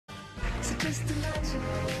Just imagine,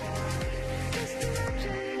 just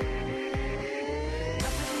imagine.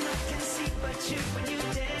 Nothing I can see but you when you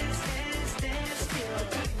dance, dance, dance. Feel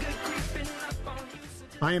good creeping up on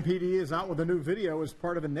you. IMPD is out with a new video as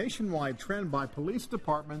part of a nationwide trend by police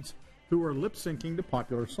departments who are lip-syncing to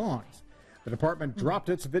popular songs. The department dropped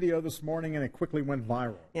its video this morning and it quickly went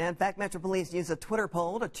viral. Yeah, in fact, Metro Police used a Twitter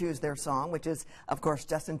poll to choose their song, which is, of course,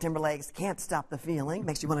 Justin Timberlake's Can't Stop the Feeling,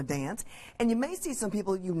 makes you want to dance. And you may see some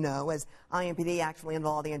people you know, as IMPD actually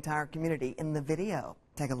involved the entire community in the video.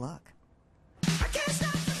 Take a look. I can't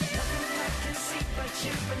stop the feeling. Nothing I can see but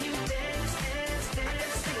you when you dance, dance,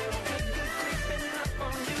 dance. Feel good creeping up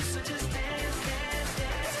on you, so just dance, dance,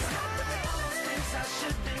 dance. All those things I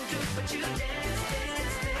shouldn't do, but you dance,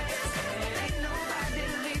 dance, dance. Ain't nobody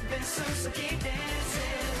leaving soon, so keep dancing.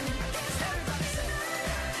 Everybody say,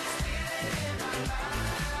 got this feeling in my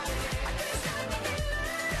body. I can't stop the feeling.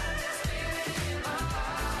 Got this feeling in my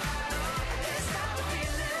body. I can't stop the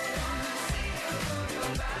feeling. See you move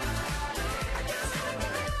your body. I can't stop the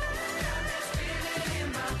feeling. Got this feeling in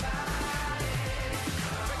my body.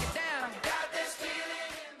 Break it down. Got this feeling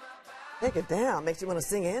in my body. Take it down, makes you want to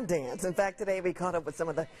sing and dance. In fact, today we caught up with some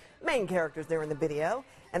of the main characters there in the video,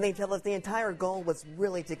 and they tell us the entire goal was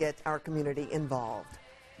really to get our community involved.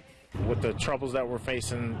 With the troubles that we're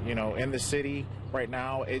facing, in the city right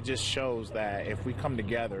now, it just shows that if we come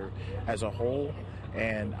together as a whole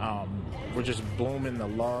and we're just blooming the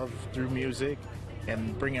love through music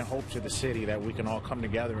and bringing hope to the city, that we can all come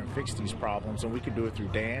together and fix these problems. And we can do it through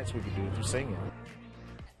dance, we can do it through singing.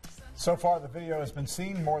 So far, the video has been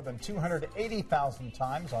seen more than 280,000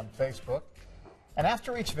 times on Facebook. And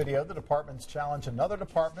after each video, the departments challenge another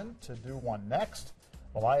department to do one next.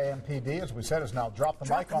 Well, IMPD, as we said, has now dropped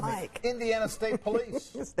the mic on the Indiana State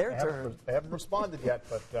Police. It's their turn. They haven't responded yet,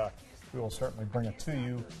 but we will certainly bring it to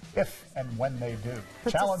you if and when they do.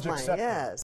 Challenge accepted. Yes.